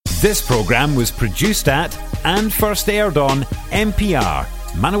This programme was produced at and first aired on MPR,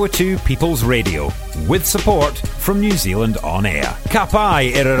 Manawatu People's Radio, with support from New Zealand On Air. Ka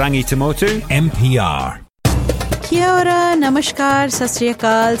pai irarangi tamotu, MPR. Kia ora, नमस्कार, सत श्री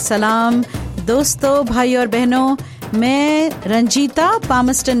अकाल, सलाम दोस्तों, भाई और बहनों, मैं रंजीता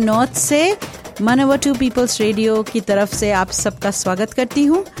पामस्टन नॉर्थ से मानवटू पीपल्स रेडियो की तरफ से आप सबका स्वागत करती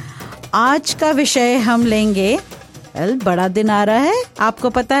हूँ। आज का विषय हम लेंगे, बड़ा दिन आ रहा है, आपको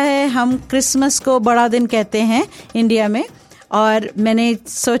पता है हम क्रिसमस को बड़ा दिन कहते हैं इंडिया में, और मैंने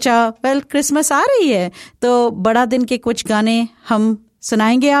सोचा क्रिसमस आ रही है तो बड़ा दिन के कुछ गाने हम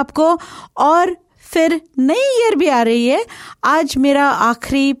सुनाएंगे आपको, और फिर नई ईयर भी आ रही है। आज मेरा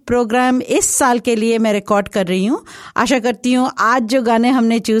आखिरी प्रोग्राम इस साल के लिए मैं रिकॉर्ड कर रही हूँ। आशा करती हूँ आज जो गाने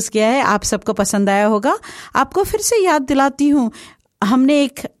हमने चूज़ किया है आप सबको पसंद आया होगा। आपको फिर से याद दिलाती हूँ, हमने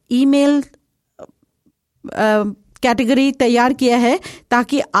एक ईमेल कैटेगरी तैयार किया है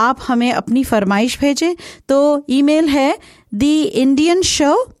ताकि आप हमें अपनी फरमाइश भेजें। तो ईमेल है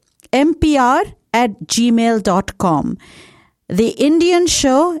theindianshow@mpr@gmail.com,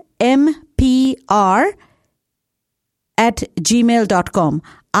 theindianshow@mpr@gmail.com।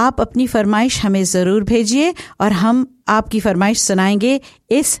 आप अपनी फरमाइश हमें ज़रूर भेजिए और हम आपकी फरमाइश सुनाएंगे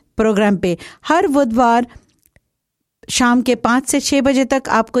इस प्रोग्राम पे। हर बुधवार शाम के 5 से 6 बजे तक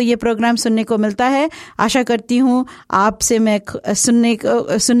आपको ये प्रोग्राम सुनने को मिलता है। आशा करती हूँ आपसे मैं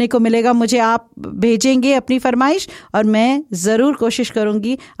सुनने को मिलेगा, मुझे आप भेजेंगे अपनी फरमाइश और मैं ज़रूर कोशिश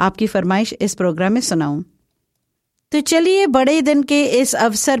करूँगी आपकी फरमाइश इस प्रोग्राम में सुनाऊँ। तो चलिए बड़े दिन के इस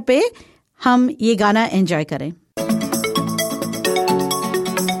अवसर पे हम ये गाना एंजॉय करें।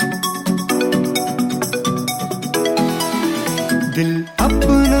 दिल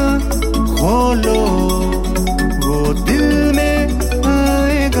अपना खोलो, वो दिल में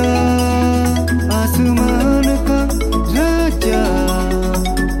आएगा, आसमान का राजा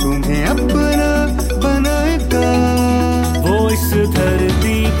तुम्हें अपना बनाएगा। वो इस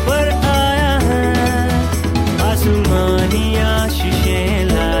धरती पर आया है, आसमानी आशीषें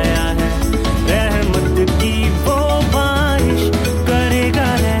लाया है, रहमत की वो बारिश करेगा,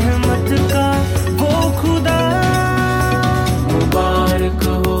 रहमत का वो खुदा। मुबारक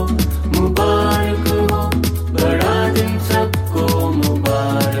हो, मुबारक हो, बड़ा दिन सबको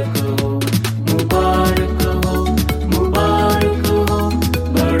मुबारक हो, मुबारक हो, मुबारक हो,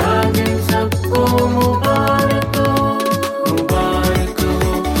 बड़ा दिन सबको मुबारक हो, मुबारक हो,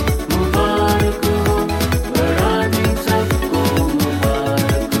 मुबारक हो, बड़ा दिन सबको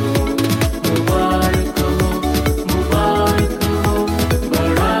मुबारक हो, मुबारक हो, मुबारक हो,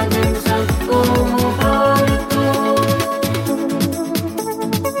 बड़ा दिन सबको मुबारक हो।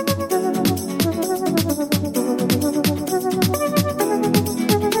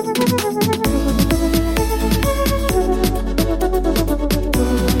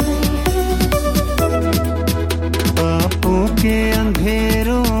 पापों के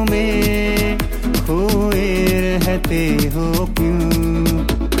अंधेरों में खोए रहते हो क्यों,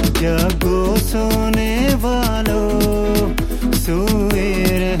 जागो सोने वालों, सोए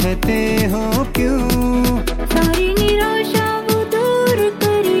रहते हो क्यों। सारी निराशा वो दूर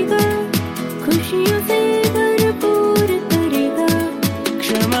करेगा, खुशियों से भरपूर करेगा।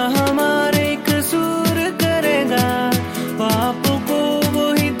 क्षमा हमारे कसूर करेगा, पापों को वो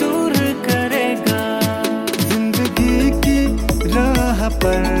ही दूर करेगा। जिंदगी की राह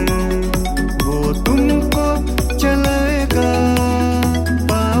पर वो तुमको चलाएगा,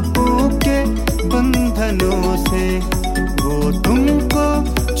 पापों के बंधनों से वो तुमको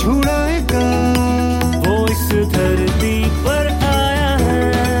छुड़ाएगा। वो इस धरती पर आया है,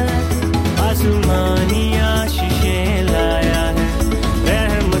 आसमानी आशीषें लाया है,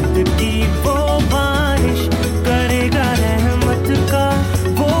 रहमत की वो बारिश करेगा, रहमत का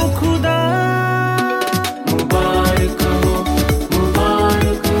वो खुदा। मुबारक हो,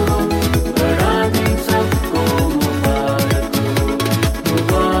 मुबारक हो, बड़ा दिन सबको मुबारक हो,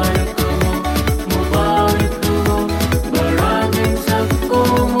 मुबारक हो, मुबारक हो, बड़ा दिन सबको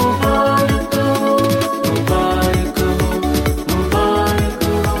मुबारक हो, मुबारक हो, मुबारक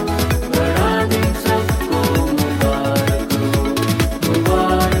हो, बड़ा दिन सबको मुबारक हो,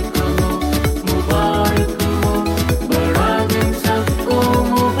 मुबारक हो, मुबारक हो, बड़ा दिन सबको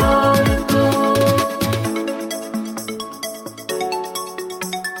मुबारक हो।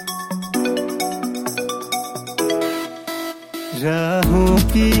 राहों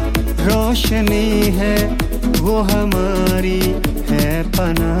की रोशनी है वो हमारी है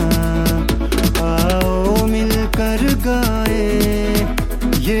पनाह, आओ मिलकर गाए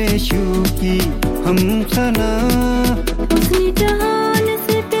यीशु की हम सना। उसने जहान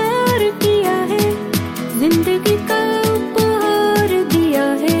से प्यार किया है, जिंदगी का उपहार दिया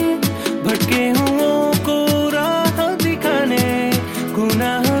है।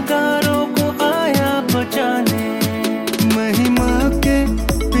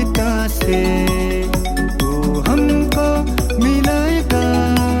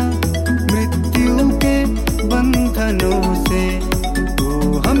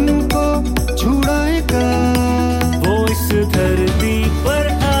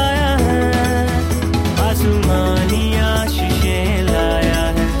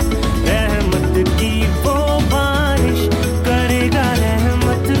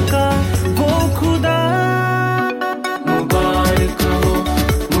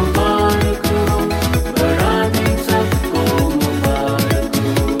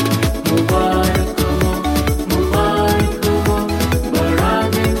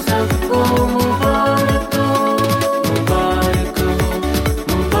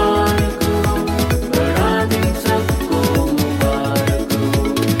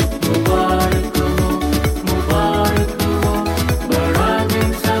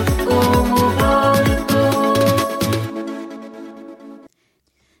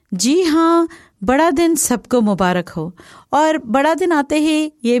 बड़ा दिन सबको मुबारक हो। और बड़ा दिन आते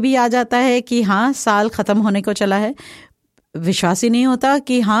ही ये भी आ जाता है कि हाँ, साल ख़त्म होने को चला है। विश्वास ही नहीं होता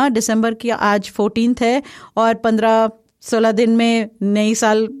कि हाँ, दिसंबर की आज 14 है और 15-16 दिन में नई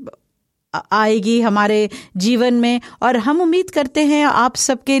साल आएगी हमारे जीवन में। और हम उम्मीद करते हैं आप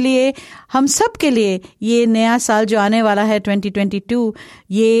सबके लिए, हम सब के लिए ये नया साल जो आने वाला है 2022,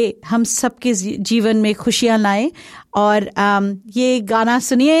 ये हम सबके जीवन में खुशियां लाए। और ये गाना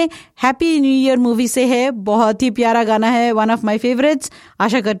सुनिए, हैप्पी न्यू ईयर मूवी से है, बहुत ही प्यारा गाना है, वन ऑफ माय फेवरेट्स।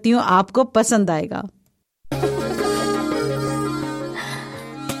 आशा करती हूँ आपको पसंद आएगा।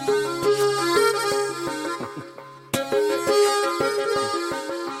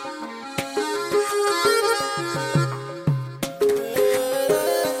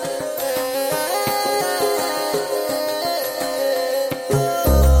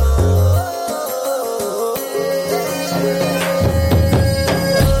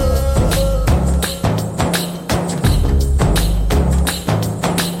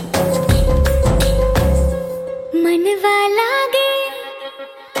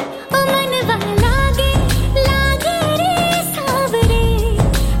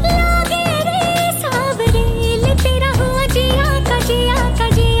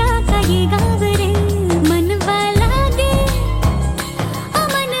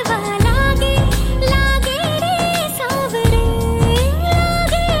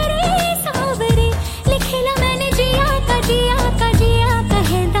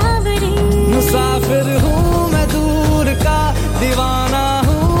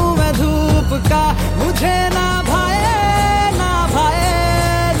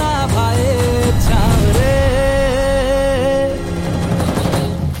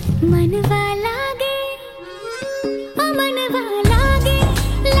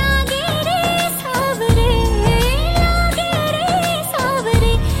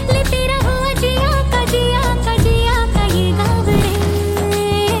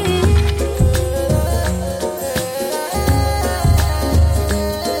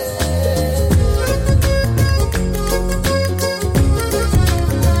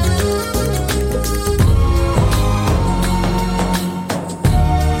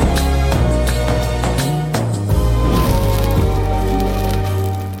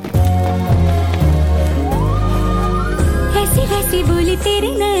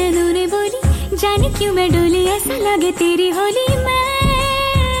 तेरी होली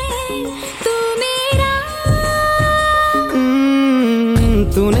में तू मेरा।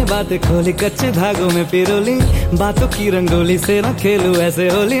 तूने बातें खोली, कच्चे धागों में पिरोली, बातों की रंगोली से न खेलूं ऐसे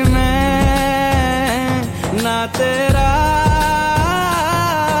होली में ना तेरा।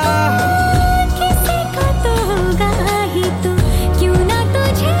 किसी का तो होगा ही तू, क्यों ना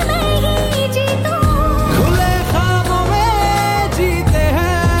तुझे मैं ही जीतूं। खुले ख्वाबों में जीते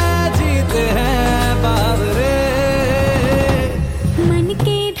हैं बाबरे। मन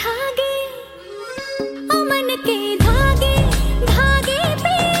के धागे, ओ मन के धागे, धागे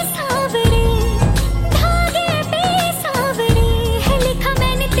पे सावरे, धागे पे सावरे है लिखा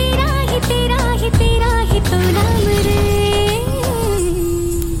मैंने तेरा ही तेरा ही तेरा ही तो नाम रे।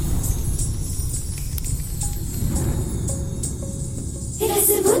 रस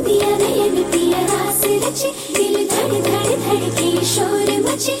बुदिया नयन पिया रास रचे, दिल धड़ धड़ धड़ के शोर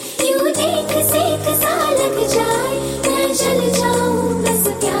मचे, यूं देख सेक सा लग जाए, मैं जल जाऊं बस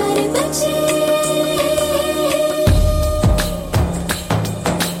प्यार बचे।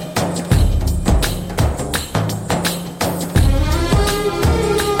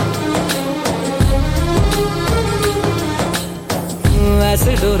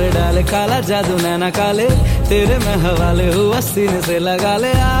 ऐसे डोरे डाले काला जादू नैना काले, तेरे मैं हवाले हुआ सीने से लगा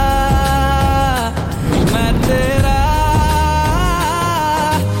ले। मैं तेरा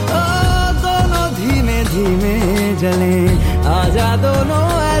ओ दोनों धीमे धीमे जले, आजा दोनों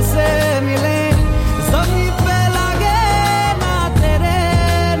ऐसे मिले, ज़मीं पे लागे ना तेरे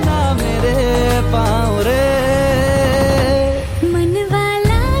ना मेरे पाँव रे।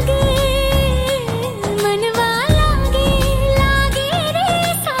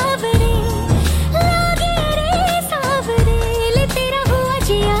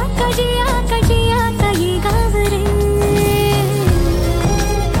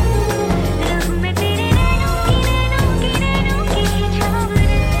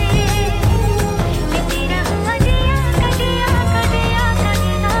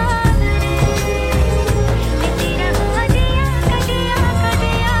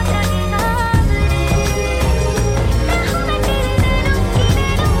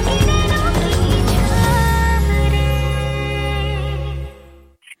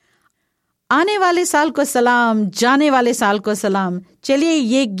 आने वाले साल को सलाम, जाने वाले साल को सलाम। चलिए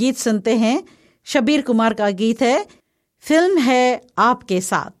ये गीत सुनते हैं शबीर कुमार का गीत है, फिल्म है आपके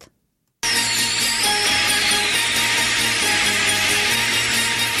साथ।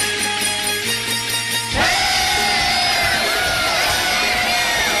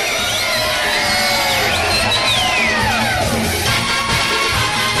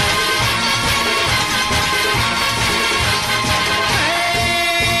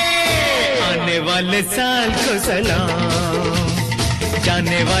 वाले साल को सलाम,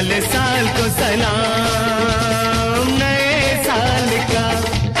 जाने वाले साल को सलाम, नए साल का,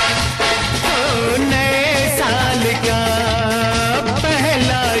 ओ नए साल का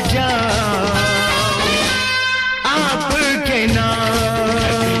पहला जाम आपके नाम।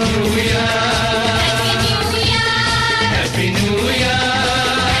 हैप्पी न्यू ईयर,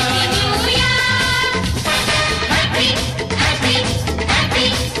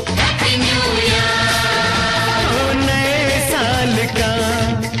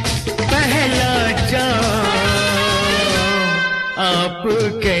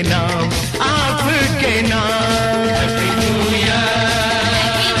 आपके नाम, आपके नाम। Happy new year,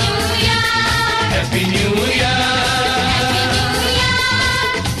 happy new year,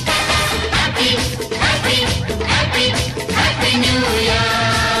 happy happy happy happy new year.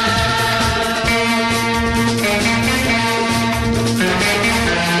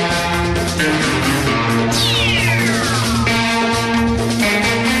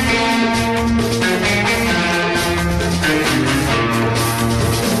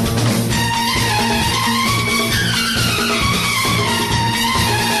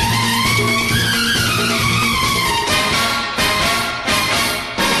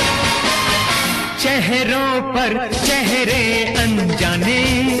 चेहरों पर चेहरे अनजाने,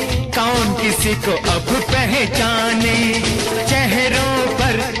 कौन किसी को अब पहचाने। चेहरों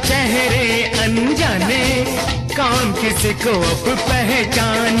पर चेहरे अनजाने, कौन किसी को अब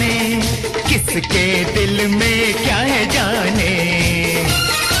पहचाने। किसके दिल में क्या है जाने।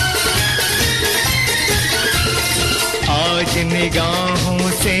 आज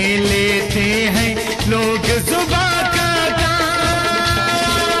निगाहों से लेते हैं लोग जुबां का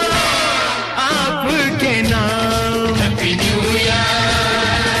आपके नाम। हैप्पी न्यू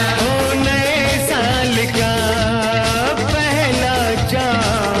ईयर, ओ नए साल का पहला जाम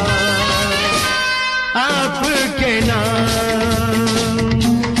आपके नाम।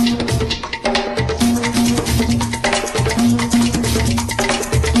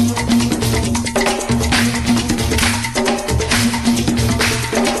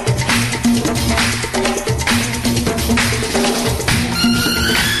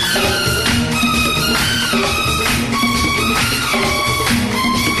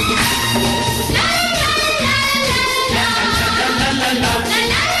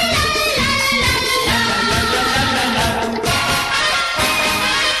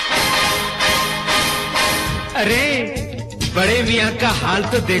 अरे बड़े मियाँ का हाल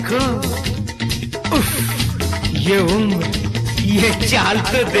तो देखो, उफ, ये उम्र, ये चाल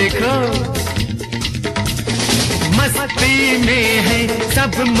तो देखो। मस्ती में है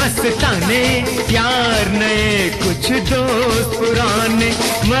सब मस्ताने, यार नए कुछ दोस्त पुराने।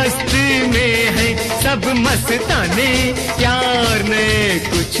 मस्ती में है सब मस्ताने, यार नए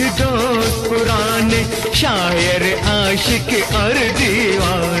कुछ दोस्त पुराने। शायर आशिक और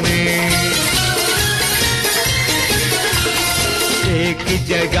दीवाने एक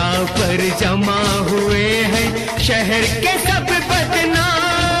जगह पर जमा हुए हैं, शहर के सब बदनाम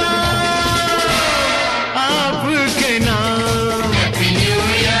आपके नाम। हैप्पी न्यू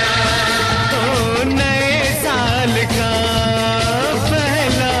ईयर, ओ नए साल का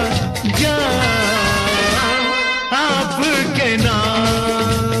पहला जाम आपके नाम।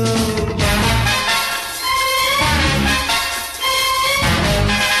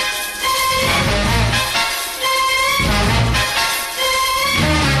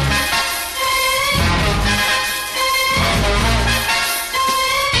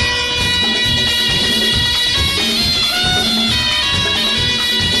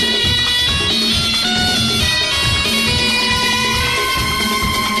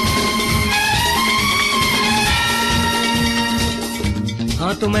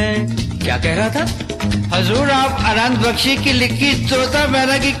 हाँ तो मैं क्या कह रहा था? हजूर आप अनंत बख्शी की लिखी तोता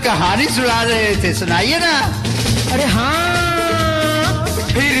मैना की कहानी सुना रहे थे, सुनाइए ना। अरे हाँ,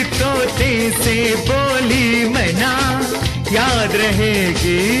 फिर तोते से बोली मैना, याद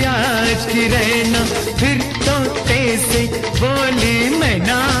रहेगी आज की रहना। फिर तोते से बोली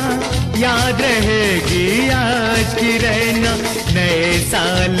मैना, याद रहेगी आज की रहना। नए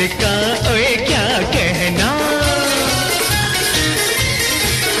साल का ओए क्या कहना।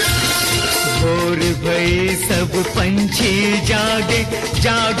 भोर भई सब पंछी जागे,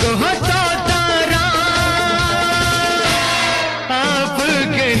 जागो हो तोता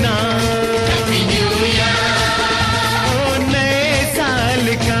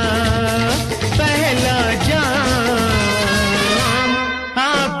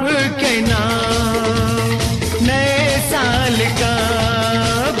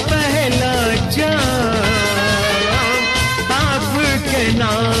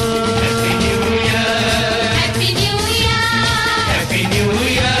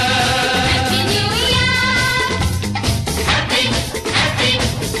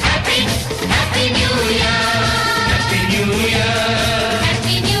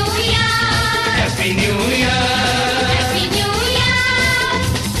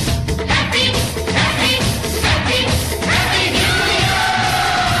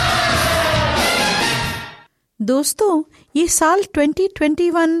दोस्तों, ये साल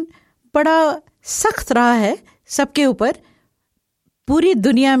 2021 बड़ा सख्त रहा है सबके ऊपर. पूरी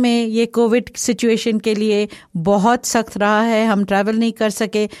दुनिया में ये कोविड सिचुएशन के लिए बहुत सख्त रहा है. हम ट्रैवल नहीं कर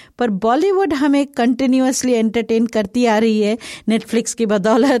सके, पर बॉलीवुड हमें कंटिन्यूअसली एंटरटेन करती आ रही है. नेटफ्लिक्स की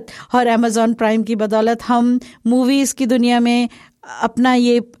बदौलत और अमेज़ॉन प्राइम की बदौलत हम मूवीज़ की दुनिया में अपना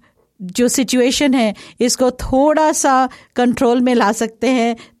ये जो सिचुएशन है इसको थोड़ा सा कंट्रोल में ला सकते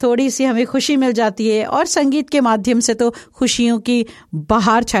हैं. थोड़ी सी हमें खुशी मिल जाती है और संगीत के माध्यम से तो खुशियों की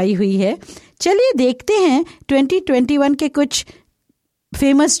बहार छाई हुई है. चलिए देखते हैं 2021 के कुछ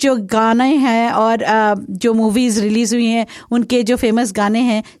फेमस जो गाने हैं और जो मूवीज़ रिलीज़ हुई हैं उनके जो फेमस गाने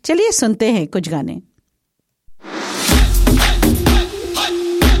हैं. चलिए सुनते हैं कुछ गाने.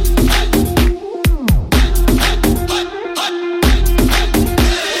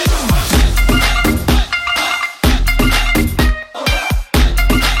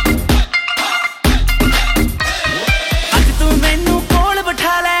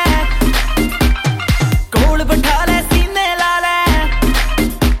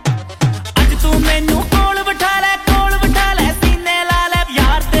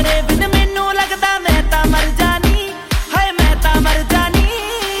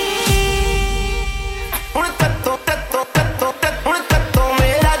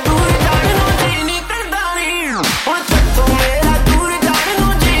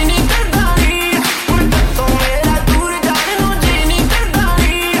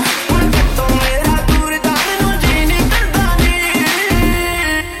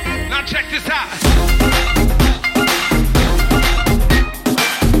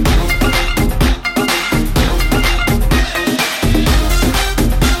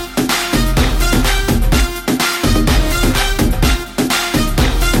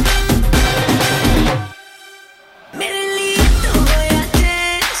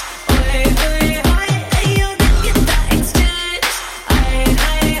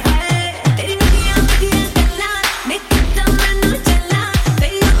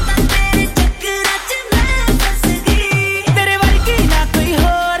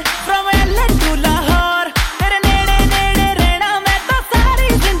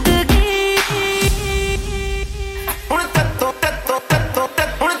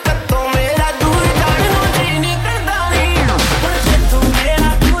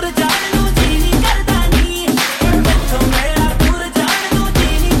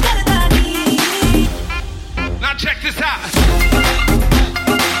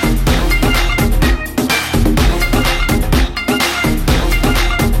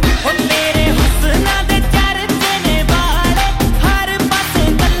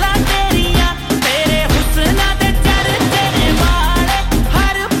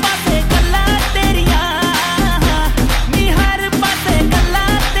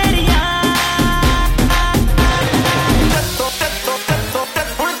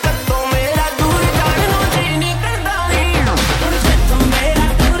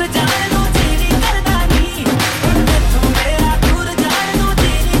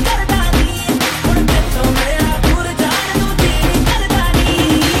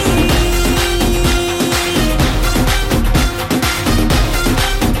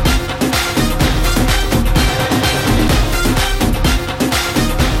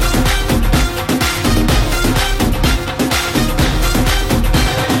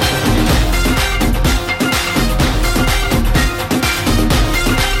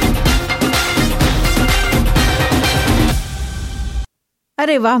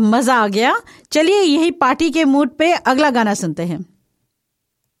 अरे वाह, मजा आ गया. चलिए यही पार्टी के मूड पे अगला गाना सुनते हैं.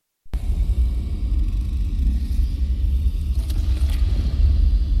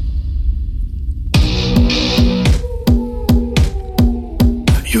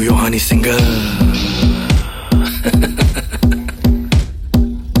 Yo honey singer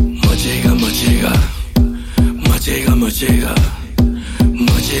मजेगा मजेगा मजेगा मजेगा मजेगा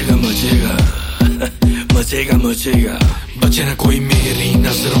मजेगा मजेगा मजेगा. बचे न कोई मेरी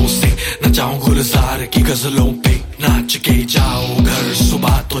नजरों से, न जाऊं गुलजार की गजलों पे. नाच के जाओ घर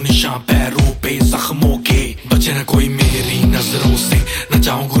सुबह तो निशान पैरों पे जख्मों के. बचे न कोई मेरी नजरों से, न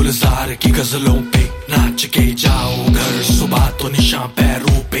जाऊं गुलजार की गजलों पे. नाच के जाओ घर सुबह तो निशान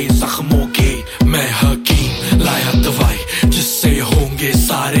पैरों पे जख्मों के. मैं हकीम लाया दवाई जिससे होंगे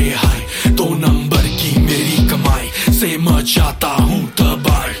सारे हाय. 2 नंबर की मेरी कमाई से मचाता हूँ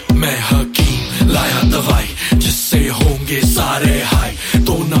तबाही. मैं हकीम लाया दवाई जिससे होंगे सारे हाय.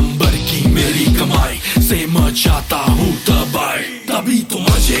 2 नंबर की मेरी कमाई से मचाता हूँ तबाही. तभी तो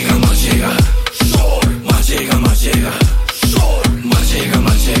मचेगा मचेगा शोर, मचेगा मचेगा शोर, मचेगा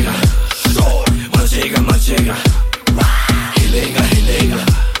मचेगा शोर, मचेगा मचेगा. हिलेगा हिलेगा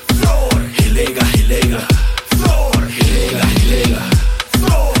फ्लोर,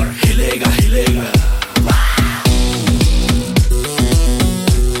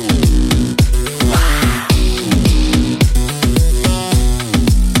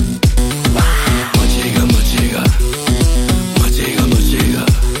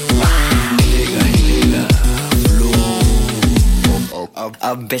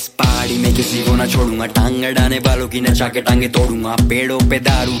 बेस्ट पहाड़ी में किसी को ना छोड़ूंगा, टांग अड़ाने वालों की नचा के टांगे तोड़ूंगा, पेड़ों पे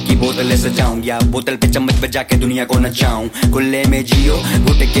दारू की बोतलें सजाऊंगा, बोतल पे चम्मच बजा के दुनिया को नचाऊं, खुले में जियो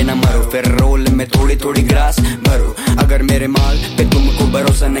घुट के ना मरो, फिर रोल में थोड़ी थोड़ी ग्रास भरो, अगर मेरे माल पे तुमको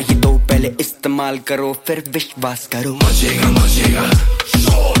भरोसा नहीं तो पहले इस्तेमाल करो फिर विश्वास करो। मचेगा मचेगा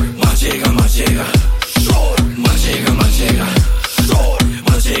शोर, मचेगा मचेगा शोर, मचेगा मचेगा शोर,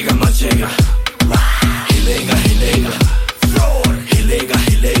 मचेगा मचेगा, हिलेगा हिलेगा फ्लोर, हिलेगा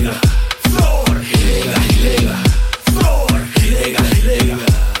हिलेगा फ्लोर, हिलेगा हिलेगा फ्लोर, हिलेगा हिलेगा,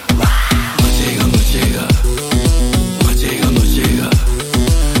 मचेगा मचेगा मचेगा मचेगा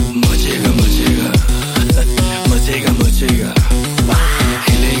मचेगा मचेगा मचेगा मचेगा,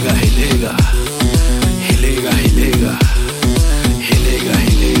 हिलेगा हिलेगा हिलेगा हिलेगा हिलेगा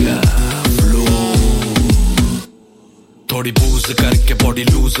हिलेगा फ्लोर। थोड़ी बूज करके बॉडी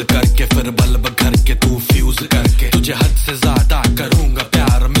लूज करके फिर बल्ब करके तू फ्यूज करके, तुझे हद से ज्यादा करूंगा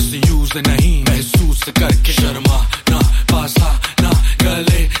प्यार, मिस यूज नहीं महसूस करके, शर्मा ना पासा ना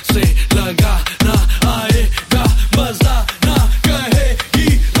गले से लगा ना, आएगा मजा ना कहेगी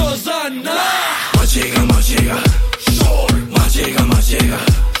रोजाना। मचेगा मचेगा शोर, मचेगा मचेगा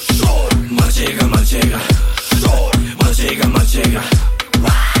शोर, मचेगा मचेगा शोर, मचेगा मचेगा,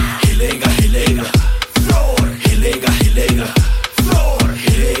 हिलेगा हिलेगा फ्लोर, हिलेगा हिलेगा फ्लोर,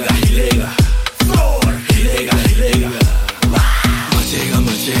 हिलेगा हिलेगा फ्लोर, हिलेगा हिलेगा, मचेगा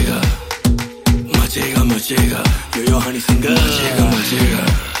मचेगा मचेगा मचेगा, यो हनी सिंगर, मचेगा मचेगा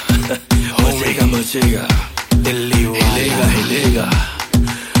मचेगा मचेगा, दिल्ली हिलेगा हिलेगा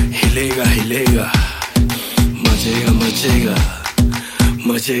हिलेगा हिलेगा, मचेगा मचेगा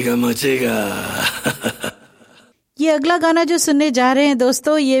मचेगा मचेगा। ये अगला गाना जो सुनने जा रहे हैं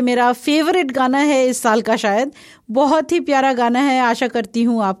दोस्तों, ये मेरा फेवरेट गाना है इस साल का, शायद बहुत ही प्यारा गाना है, आशा करती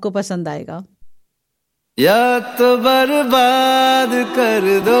हूँ आपको पसंद आएगा। या तो बर्बाद कर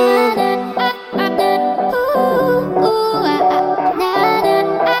दो,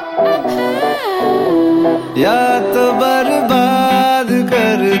 या तो बर्बाद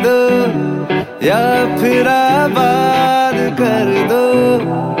कर दो, या फिर आबाद कर दो,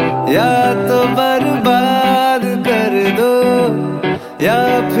 या तो बर्बाद कर दो, या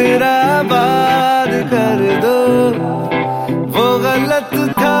फिर आबाद कर दो, वो गलत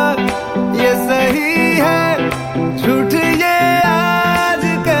था ये सही है, झूठ ये आज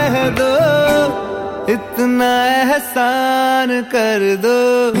कह दो, इतना एहसान कर दो,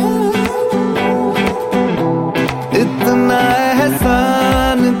 इतना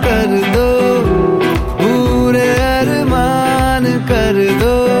एहसान कर दो, पूरे अरमान कर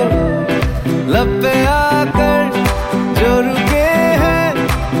दो, लब पे आकर जो रुके हैं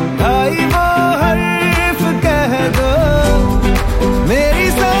भाई वो हर्फ कह दो, मेरी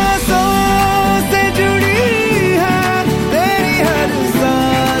सांसों से जुड़ी है तेरी हर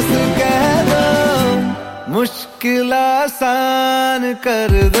सांस कह दो, मुश्किल आसान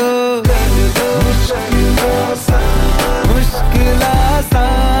कर दो, मुश्किल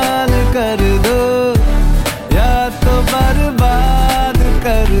आसान कर दो, या तो बर्बाद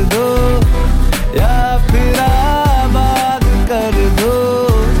कर दो, या फिर आबाद कर दो,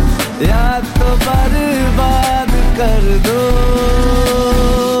 या तो बर्बाद कर दो।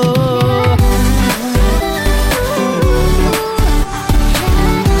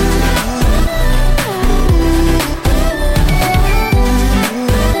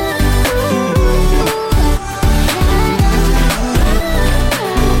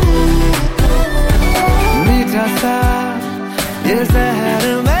 ये जहर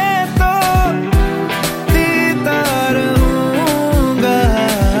में तो पीता रहूंगा,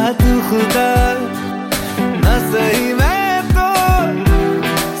 तू खुदा न सही मैं तो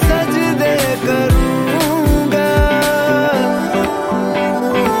सजदे करूंगा,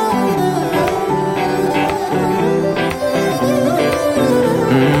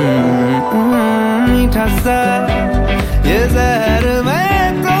 मीठा सा ये जहर में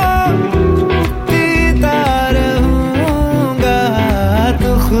तो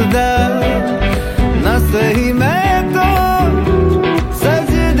खुदा न सही मैं तो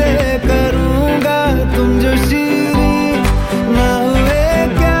सजदे करूंगा, तुम जो शीरी ना हुए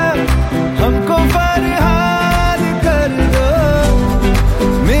क्या हमको फरहाद कर दो,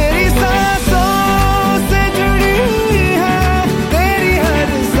 मेरी सांसों से जुड़ी है तेरी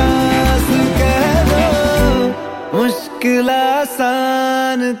हर सांस कह दो, मुश्किल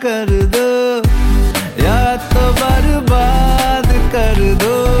आसान कर दो, या तो बर्बाद कर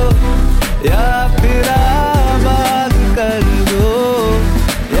दो, या फिर आबाद कर दो,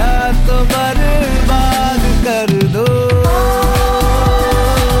 या तो बर्बाद कर दो।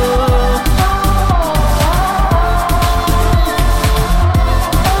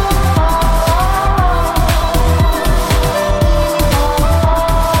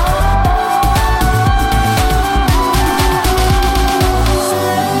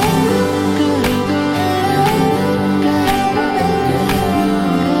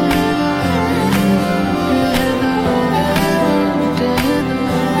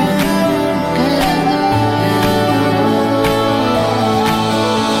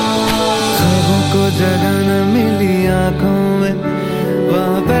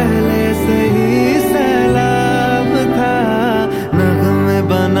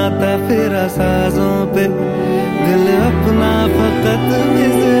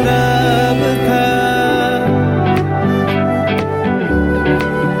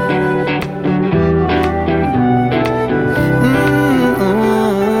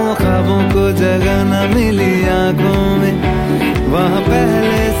 जगह न मिली आंखों में, वहाँ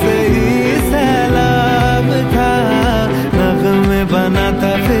पहले से ही सैलाब था, नग़मे बना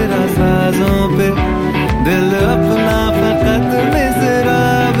था फिर साजों पे, दिल अपना फकत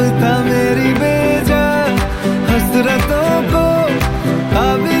मिज़राब था, मेरी बेजा हसरतों को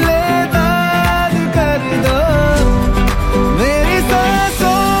काबिले दाद कर दो, मेरी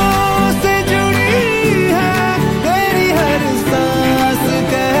सांसों से जुड़ी है तेरी हर सांस,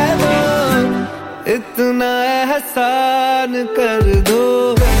 कह दो इतना एहसान कर दो,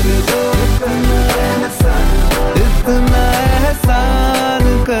 इतना एहसान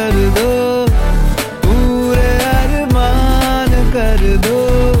कर दो, पूरे अरमान कर दो,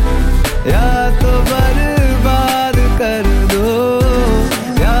 या तो बर्बाद कर दो,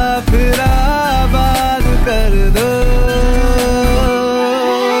 या फिर आबाद कर दो।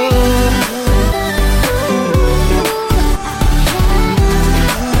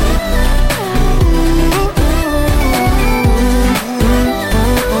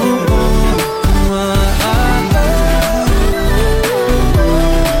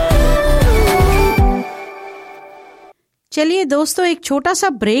 चलिए दोस्तों, एक छोटा सा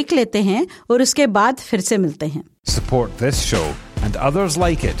ब्रेक लेते हैं और उसके बाद फिर से मिलते हैं। Support this show and others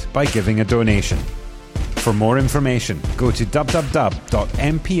like it by giving a donation. For more information, go to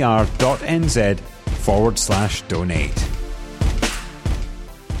www.mpr.nz/donate.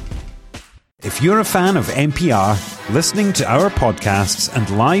 If you're a fan of NPR, listening to our podcasts and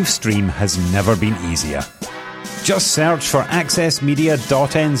live stream has never been easier. Just search for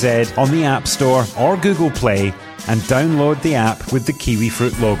accessmedia.nz on the App Store or Google Play and download the app with the kiwi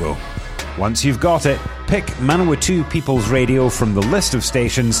fruit logo. Once you've got it, pick Manawatu People's Radio from the list of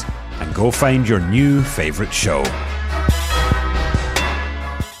stations and go find your new favourite show.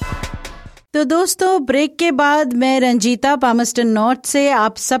 तो दोस्तों, break के बाद मैं Ranjita Palmerston north से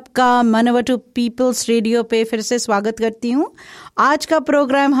आप सबका मनवटू peoples radio पे फिर से स्वागत करती हूँ। आज का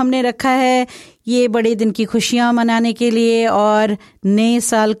प्रोग्राम हमने रखा है ये बड़े दिन की खुशियां मनाने के लिए और नए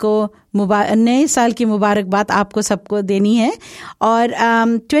साल की मुबारकबाद आपको सबको देनी है। और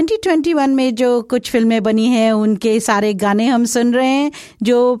 2021 में जो कुछ फिल्में बनी हैं उनके सारे गाने हम सुन रहे हैं,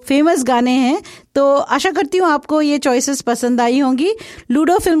 जो फेमस गाने हैं। तो आशा करती हूँ आपको ये चॉइसेस पसंद आई होंगी।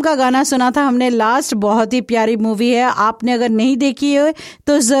 लूडो फिल्म का गाना सुना था हमने लास्ट, बहुत ही प्यारी मूवी है। आपने अगर नहीं देखी है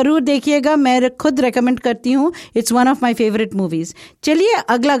तो ज़रूर देखिएगा, मैं खुद रेकमेंड करती हूँ। It's one of my favourite movies. चलिए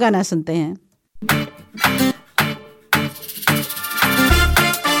अगला गाना सुनते हैं।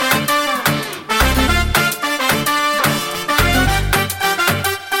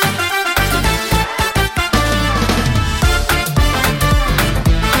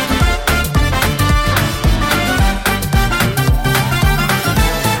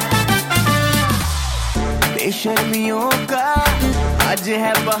 बेशर्मियों का आज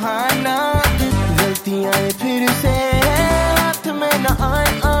है बहाना, गलतियां फिर से हाथ में न आए।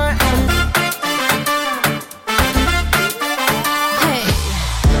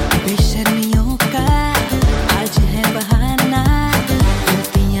 बेशर्मियों का आज है बहाना,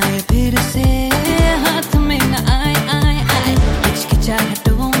 गलतियां फिर से हाथ में न आए।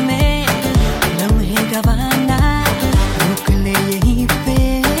 हिचकिचाहटों में लम्हे गवाना, रोक ले यहीं पे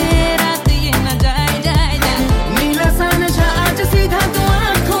रात ये न जाए। नीला सा नशा आज सीधा तो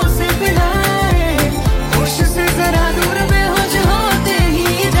आंखों से पिलाए, होश से जरा दूर बेहोश होते ही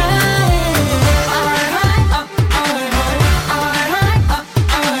जाए।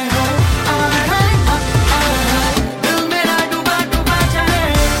 दिल मेरा डूबा डूबा जाए,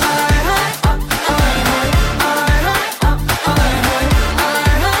 दिल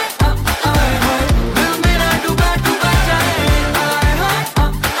मेरा डूबा डूबा जाए।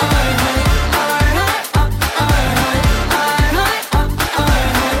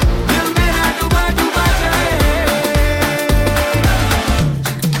 दिल मेरा डूबा डूबा जाए।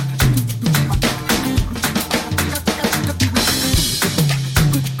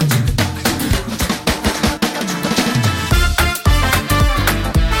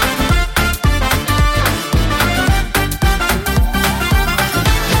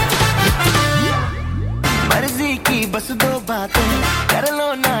 मर्जी की बस दो बातें कर लो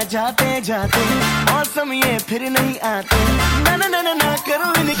ना जाते जाते, मौसम ये फिर नहीं आते, ना ना ना ना ना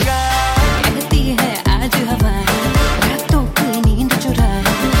करो इनकार। कहती है आज हवाएं रातों की नींद चुराए,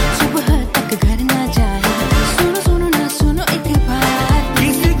 सुबह तक घर ना जाए। सुनो सुनो ना सुनो एक बार,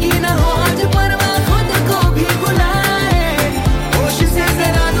 किसी की ना हो आज परवाह, खुद को भी बुलाए, होश से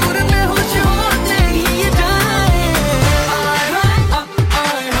जरा दूर बेहोश होते ही जाए।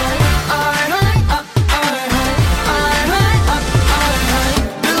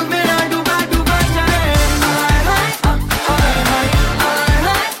 दिल मेरा डूबा डूबा जाए।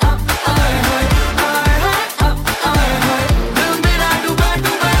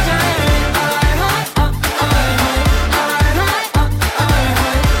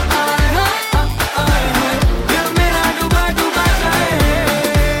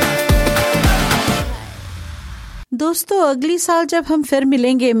 दोस्तों, अगली साल जब हम फिर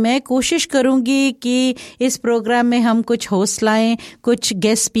मिलेंगे, मैं कोशिश करूंगी कि इस प्रोग्राम में हम कुछ होस्ट लाएं, कुछ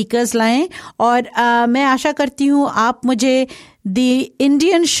गेस्ट स्पीकर्स लाएं, और मैं आशा करती हूँ आप मुझे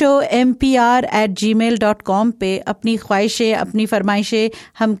theindianshow@gmail.com पे अपनी ख्वाहिशें, अपनी फरमाइशें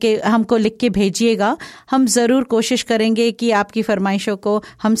हमको लिख के भेजिएगा। हम ज़रूर कोशिश करेंगे कि आपकी फरमाइशों को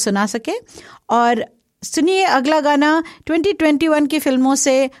हम सुना सकें। और सुनिए अगला गाना। 2021 की फिल्मों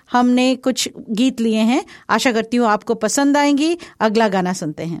से हमने कुछ गीत लिए हैं, आशा करती हूँ आपको पसंद आएंगी। अगला गाना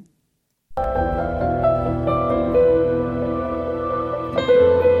सुनते हैं।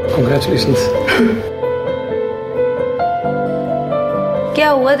 Congratulations. क्या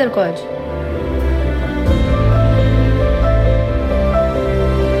हुआ तेरे को आज?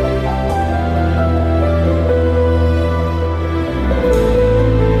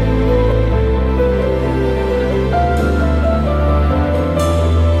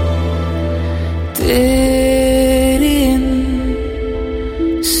 तेरी इन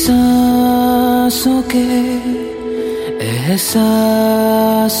सांसों के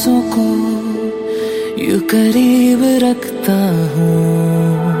एहसासों को यूं करीब रखता हूँ,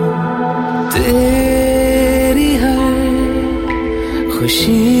 तेरी हर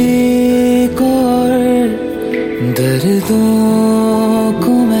खुशी को और दर्दों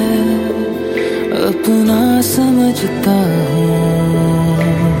को मैं अपना समझता हूँ।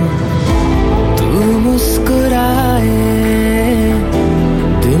 मुस्कुराए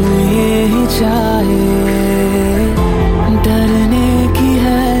दिल ये ही चाहे, डरने की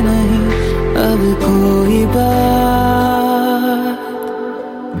है नहीं अब कोई बात।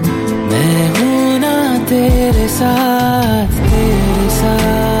 मैं हूँ ना तेरे साथ, तेरे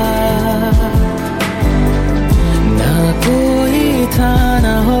साथ ना कोई था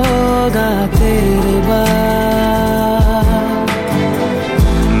ना होगा तेरे बाद।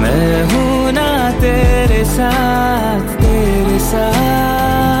 मैं हूँ तेरे साथ, तेरे साथ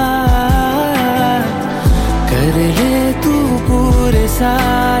कर ले तू पूरे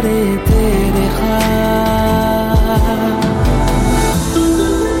सारे तेरे ख्वाब।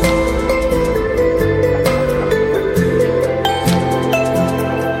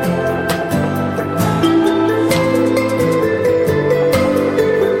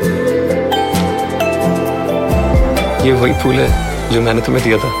 ये वही फूल है जो मैंने तुम्हें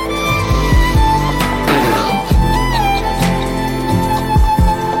दिया था।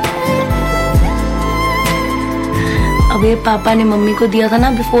 अब ये पापा ने मम्मी को दिया था ना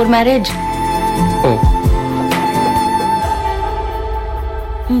बिफोर मैरिज।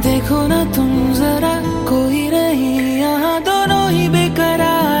 देखो ना तुम जरा, कोई नहीं यहाँ, दोनों ही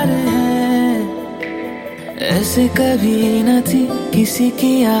बेकरार हैं। ऐसे कभी न थी किसी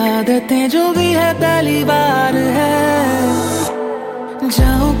की आदतें, जो भी है पहली बार है।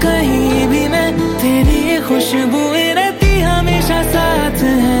 जाऊं कहीं भी मैं, तेरी ये खुशबुएं रहती हमेशा साथ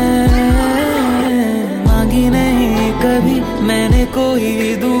हैं। मांगी नहीं कभी मैंने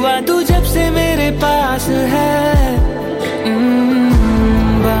कोई दुआ, तू जब से मेरे पास है।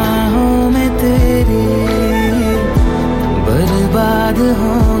 बाहों में तेरी बर्बाद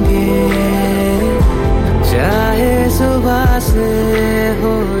होंगे, चाहे सुबह से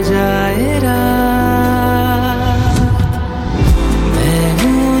हो जाए रात। मैं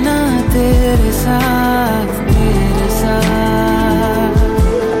हूँ ना तेरे साथ, तेरे साथ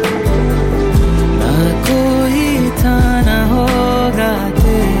ना कोई था ना होगा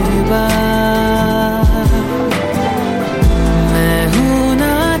तेरे बाद। मैं हूँ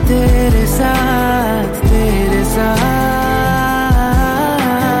ना तेरे साथ, तेरे साथ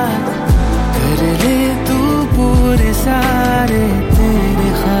कर ले तू पूरे सारे तेरे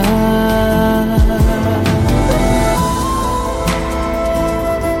ख्वाब।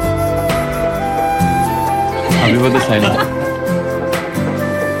 Happy birthday, Saina.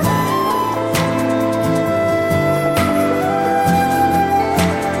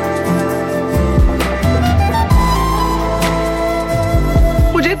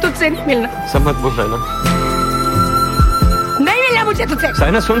 मुझे तुझसे नहीं मिलना। सब मत बोल साइना। नहीं मिलना मुझे तुझसे।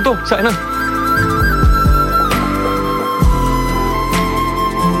 साइना सुन तो, साइना।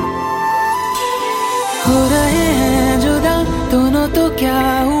 हो रहे हैं जुदा दोनों तो क्या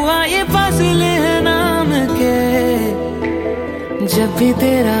हुआ, ये फासले हैं नाम के। जब भी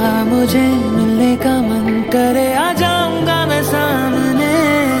तेरा मुझे मिलने का मन करे, आ जाऊंगा मैं सामने।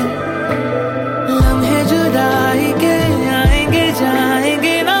 लम्हे जुदाई के आएंगे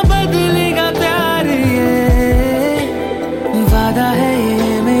जाएंगे, ना बदलेगा प्यार ये। वादा है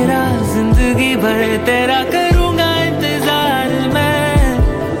ये मेरा, जिंदगी भर तेरा करूंगा इंतजार मैं।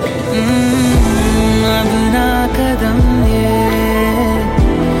 अब ना कदम ये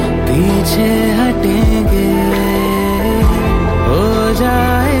पीछे हटेंगे,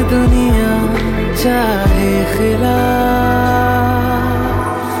 चाहे खिलाफ,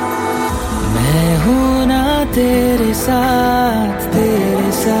 मैं हूं ना तेरे साथ,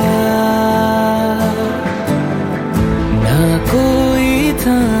 तेरे साथ ना कोई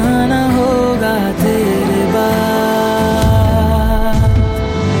था ना होगा तेरे बाद।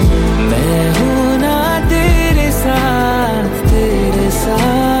 मैं हूं ना तेरे साथ, तेरे साथ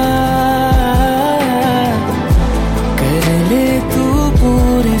कर ले तू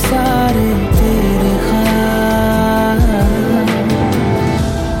पूरे सारे तेरे ख्वाब।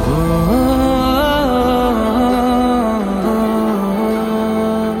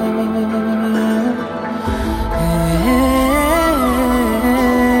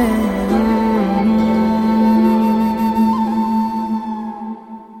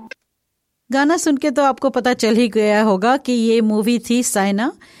 गाना सुन के तो आपको पता चल ही गया होगा कि ये मूवी थी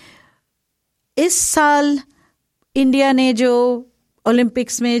साइना। इस साल इंडिया ने जो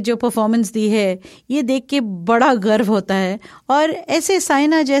ओलंपिक्स में जो परफॉर्मेंस दी है, ये देख के बड़ा गर्व होता है। और ऐसे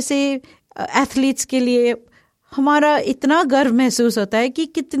साइना जैसे एथलीट्स के लिए हमारा इतना गर्व महसूस होता है कि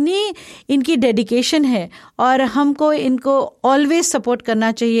कितनी इनकी डेडिकेशन है, और हमको इनको ऑलवेज सपोर्ट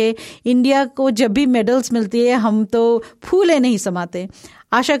करना चाहिए। इंडिया को जब भी मेडल्स मिलती है हम तो फूले नहीं समाते।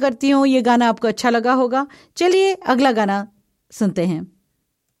 आशा करती हूँ ये गाना आपको अच्छा लगा होगा। चलिए अगला गाना सुनते हैं।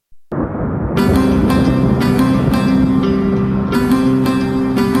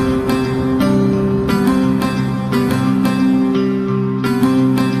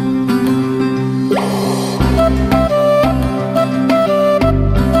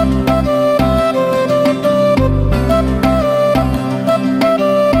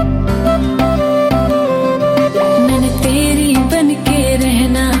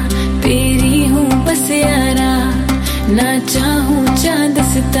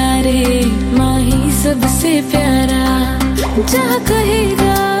 सबसे प्यारा जहाँ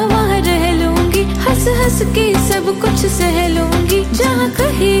कहेगा वहाँ रह लूंगी, हंस हंस के सब कुछ सह लूंगी। जहाँ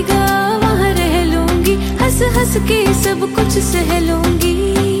कहेगा वहाँ रह लूंगी, हंस हंस के सब कुछ सह लूंगी।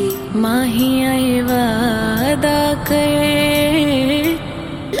 माही आए वादा करे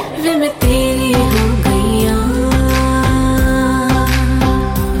वे मैं तेरी हो गईया,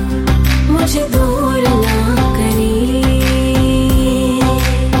 मुझे दूर ना करी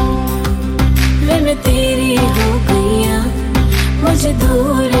वे मैं तेरी हो गईया, मुझे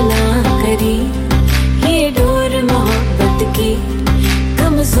दूर ना करी। ये डोर मोहब्बत की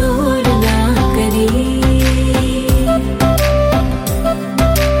कमजोर ना करी।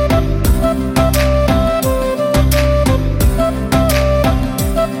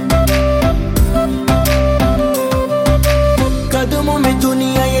 कदमों में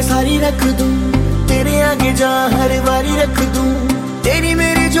दुनिया ये सारी रख दूं, तेरे आगे जहाँ हर बारी रख दूं। तेरी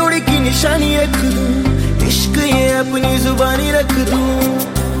मेरी जोड़ी की निशानी रख दूं, इश्क ये अपनी जुबानी रख दूं।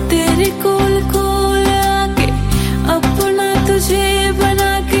 तेरे कोल कोल आके अपना तुझे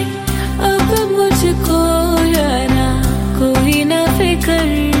बना के, अब मुझको यारा कोई ना फिकर।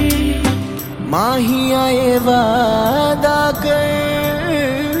 माही आए वादा कर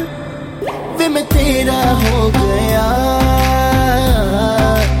वे मैं तेरा हो गया,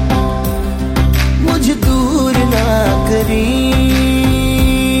 मुझे दूर ना करी।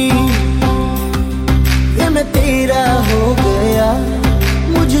 मैं तेरा हो गया,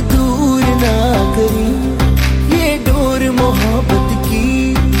 मुझे दूर ना करी। ये डोर मोहब्बत की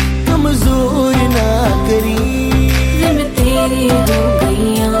कमजोर ना करी। मैं तेरी हो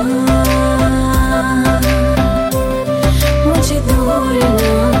गईया, मुझे दूर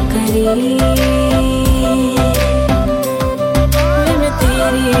ना करी। मैं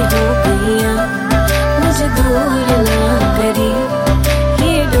तेरी हो गईया, मुझे दूर ना करी।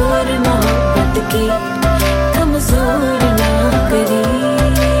 ये डोर मोहब्बत की कमजोर ना करी।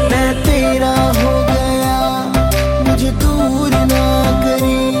 मैं तेरा हो गया, मुझे दूर ना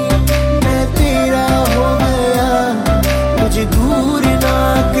करी। मैं तेरा हो गया, मुझे दूर ना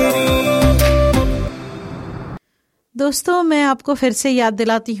करी। दोस्तों, मैं आपको फिर से याद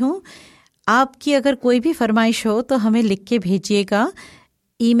दिलाती हूँ, आपकी अगर कोई भी फरमाइश हो तो हमें लिख के भेजिएगा।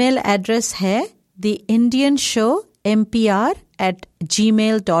 ईमेल एड्रेस है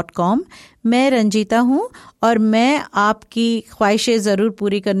theindianshow@gmail.com। मैं रंजीता हूँ और मैं आपकी ख्वाहिशें ज़रूर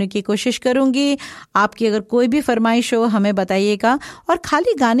पूरी करने की कोशिश करूँगी। आपकी अगर कोई भी फरमाइश हो हमें बताइएगा। और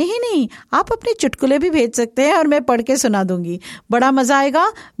खाली गाने ही नहीं, आप अपने चुटकुले भी भेज सकते हैं और मैं पढ़ के सुना दूँगी। बड़ा मज़ा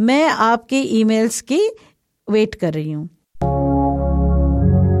आएगा। मैं आपके ईमेल्स की वेट कर रही हूँ।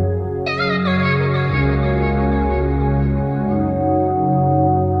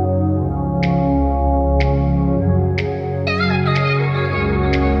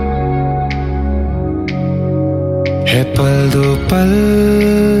 है पल दो पल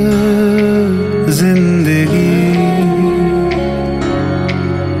जिंदगी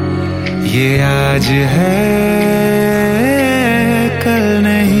ये आज है कल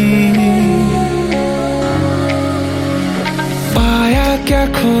नहीं। पाया क्या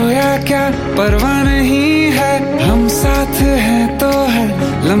खोया क्या परवाह नहीं है, हम साथ हैं तो है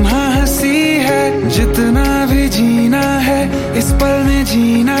लम्हा हंसी है। जितना भी जीना है इस पल में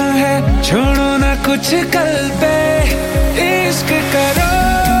जीना है, छोड़ो ना कुछ कल पे, इश्क करो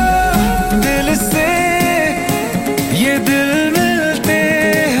दिल से। ये दिल मिलते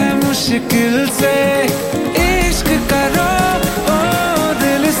हैं मुश्किल से, इश्क करो ओ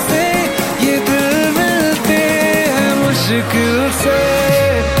दिल से। ये दिल मिलते हैं मुश्किल से।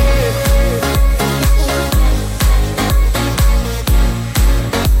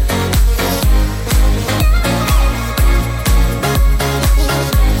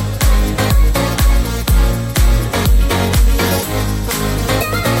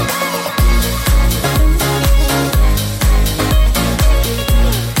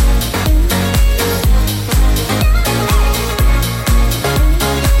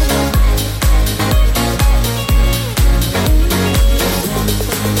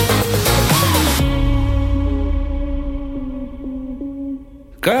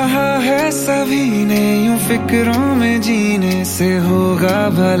 कहा है सभी ने यूं फिक्रों में जीने से होगा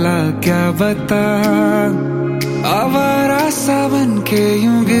भला क्या बता। आवारा सा बन के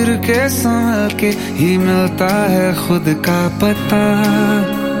यूं गिर के संभल के ही मिलता है खुद का पता।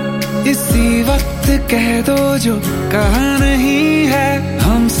 इसी वक्त कह दो जो कहा नहीं है,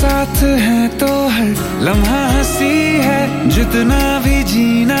 हम साथ हैं तो हर लम्हा हंसी है। जितना भी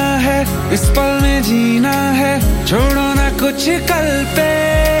जीना है इस पल में जीना है, छोड़ो ना कुछ कल पे,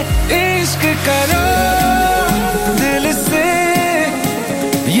 इश्क करो दिल से।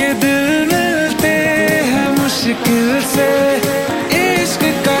 ये दिल मिलते हैं मुश्किल से, इश्क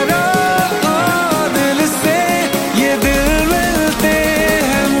करो ओ दिल से। ये दिल मिलते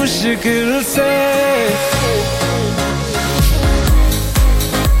हैं मुश्किल से।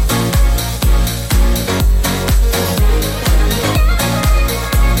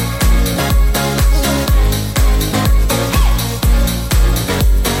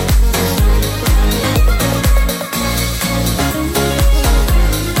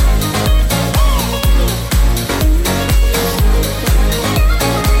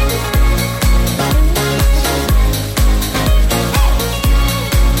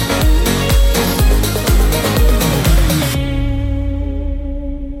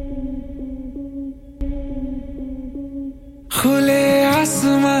 खुले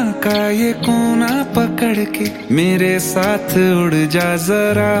आसमां का ये कोना पकड़ के मेरे साथ उड़ जा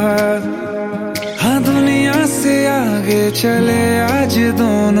जरा। हाँ दुनिया से आगे चले आज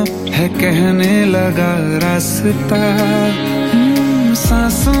दोनों, है कहने लगा रास्ता।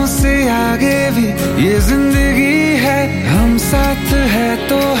 सांसों से आगे भी ये जिंदगी है, हम साथ है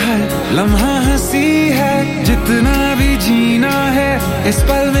तो हर लम्हा हंसी है। जितना भी जीना है इस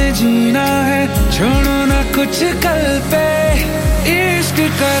पल में जीना है, छोड़ो ना कुछ कल पे, इश्क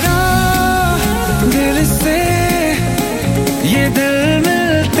करो दिल से। ये दिल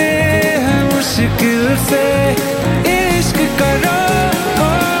मिलते हैं मुश्किल से, इश्क करो ओ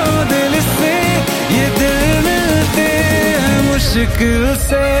दिल से। ये दिल मिलते हैं मुश्किल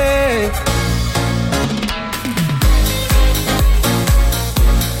से।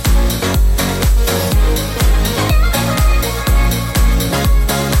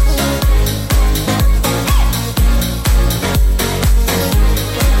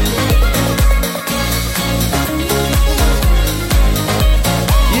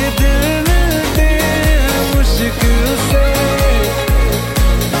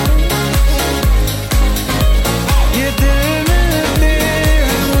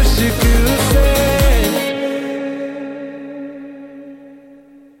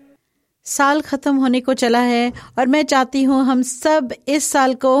 साल खत्म होने को चला है और मैं चाहती हूँ हम सब इस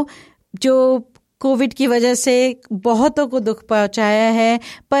साल को, जो कोविड की वजह से बहुतों को दुख पहुंचाया है,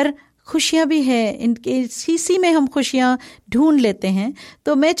 पर खुशियां भी हैं, इनके इसी में हम खुशियां ढूंढ लेते हैं।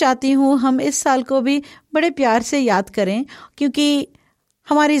 तो मैं चाहती हूँ हम इस साल को भी बड़े प्यार से याद करें, क्योंकि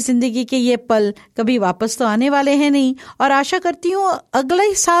हमारी ज़िंदगी के ये पल कभी वापस तो आने वाले हैं नहीं। और आशा करती हूँ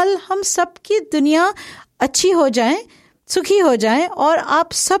अगले साल हम सबकी दुनिया अच्छी हो जाए, सुखी हो जाए, और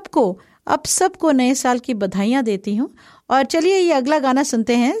आप सबको नए साल की बधाइयाँ देती हूँ। और चलिए ये अगला गाना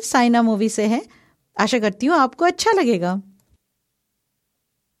सुनते हैं, साइना मूवी से है। आशा करती हूँ आपको अच्छा लगेगा।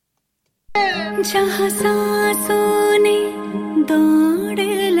 जहाँ सांसों ने दौड़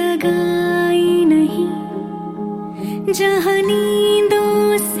लगाई नहीं, जहाँ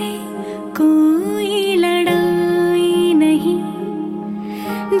नींदों से कोई लड़ाई नहीं,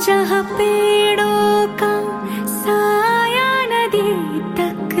 जहाँ पेड़ों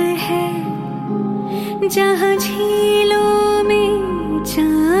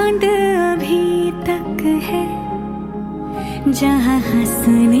जहाँ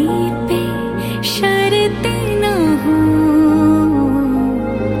हंसने पे शर्तें न हो,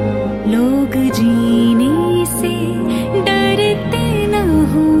 लोग जीने से डरते न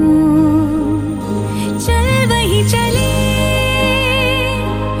हो। चल वही चले,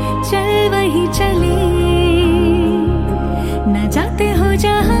 चल वही चले, न जाते हो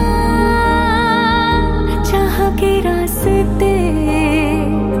जहाँ जहाँ के रास्ते।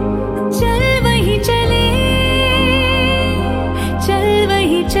 चल वही चले, चल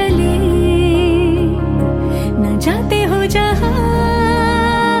वही चले, न जाते हो जहाँ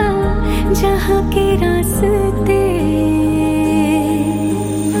जहाँ के रास्ते।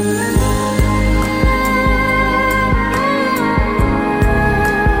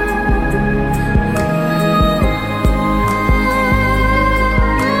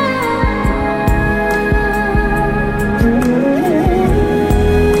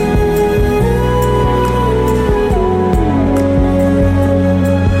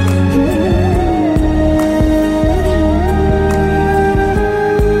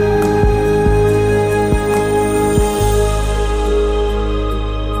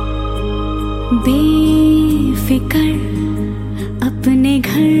 बेफिकर अपने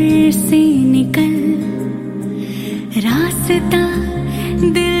घर से निकल, रास्ता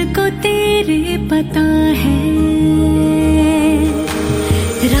दिल को तेरे पता है।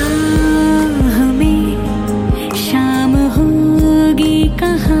 राह में शाम होगी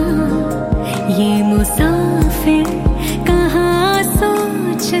कहाँ, ये मुसाफिर कहाँ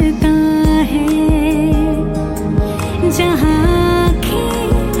सोचता है। जहाँ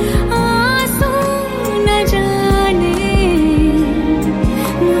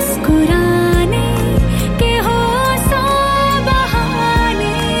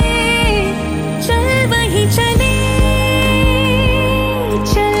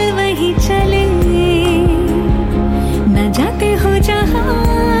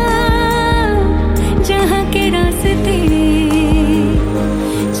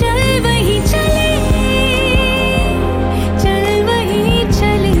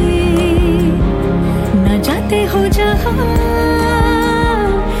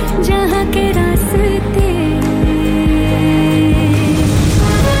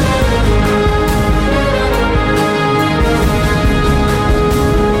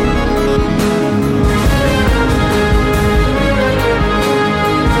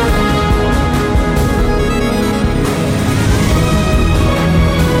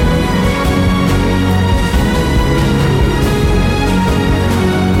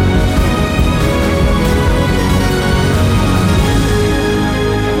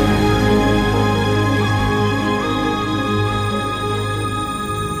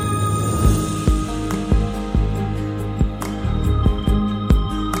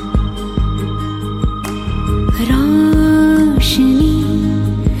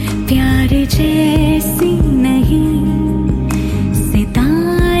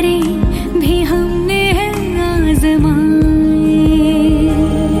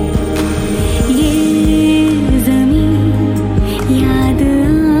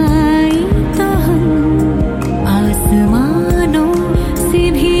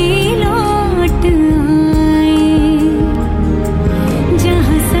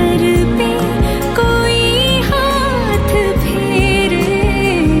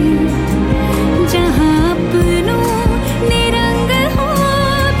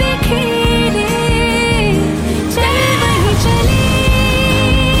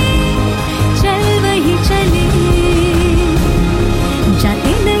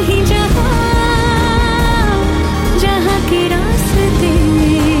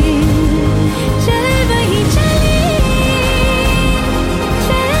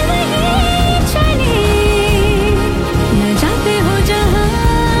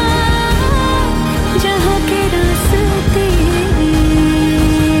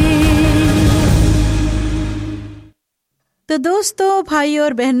तो दोस्तों, भाइयों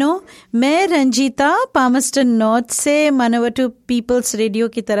और बहनों, मैं रंजीता पामस्टन नॉर्थ से मनवटू पीपल्स रेडियो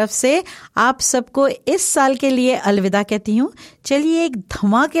की तरफ से आप सबको इस साल के लिए अलविदा कहती हूँ। चलिए एक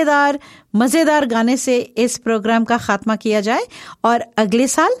धमाकेदार मजेदार गाने से इस प्रोग्राम का खात्मा किया जाए और अगले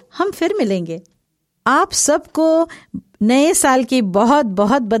साल हम फिर मिलेंगे। आप सबको नए साल की बहुत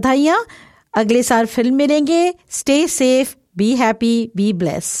बहुत बधाइयाँ। अगले साल फिर मिलेंगे। Stay safe, be happy, be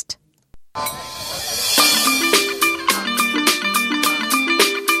blessed.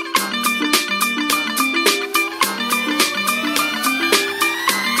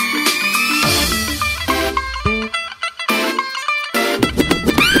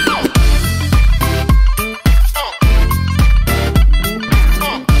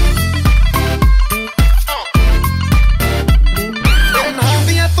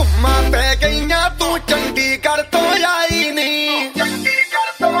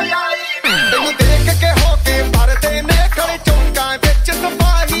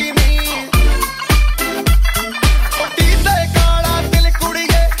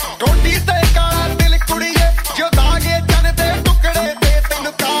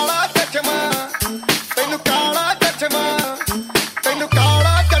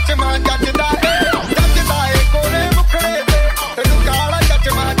 ਚਸ਼ਮਾ ਜੱਜਦਾ ਏ ਕੋਰੇ ਮੁਖੜੇ ਤੇ ਤੈਨੂੰ ਕਾਲਾ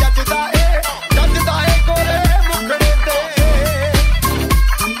ਚਸ਼ਮਾ ਜੱਜਦਾ ਏ ਕੋਰੇ ਮੁਖੜੇ ਤੇ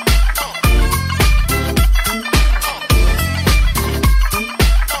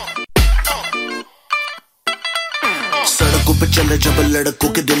सड़कों पे चले जब लड़कों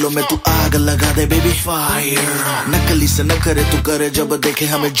के दिलों में तू आग लगा दे बेबी फायर नकली से न करे तू करे जब देखे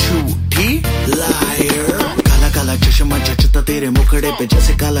हमें झूठी लायर काला काला चश्मा जचता तेरे मुखड़े पे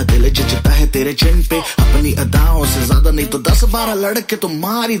जैसे काला दिल जचता है तेरे चिन पे अपनी अदाओं से ज्यादा नहीं तो 10-12 लड़के तो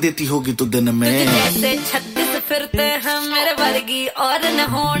मार ही देती होगी तू दिन में जैसे 36 फिरते हैं मेरे वर्गी और न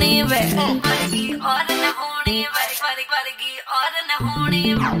होनी वे वर्गी और न होनी वर्गी और न होनी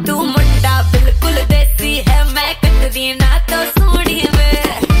तू मुंडा बिल्कुल देसी है मैं कटदी ना तो सोनी वे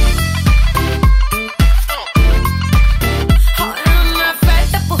मैं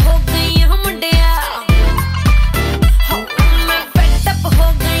फेड अप हो गई हूं मुंडिया मैं फेड अप हो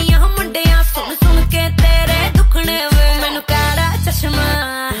गई हूं मुंडिया सुन के तेरे दुखने वे मैनू काला चश्मा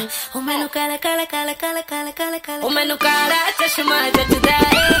ओ मैनू काला काला काला काला काला काला काला ओ मैनू काला चश्मा जचदा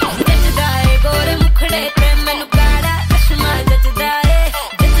ए गोरे मुखड़े ते मैनू काला चश्मा जचदा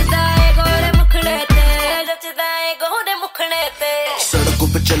ए गोरे मुखड़े ते जचदा ए गोरे मुखड़े ते सड़कों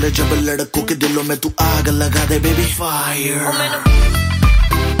पे चले जब लड़कों के दिलों में तू आग लगा दे बेबी फायर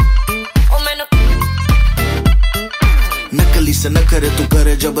नकली से न करे तू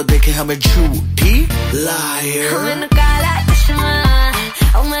करे जब देखे हमें झूठी लायर मैनू काला चश्मा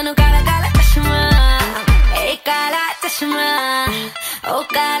ओ मैनू काला काला चश्मा ए काला चश्मा ओ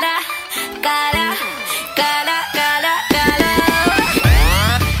काला काला काला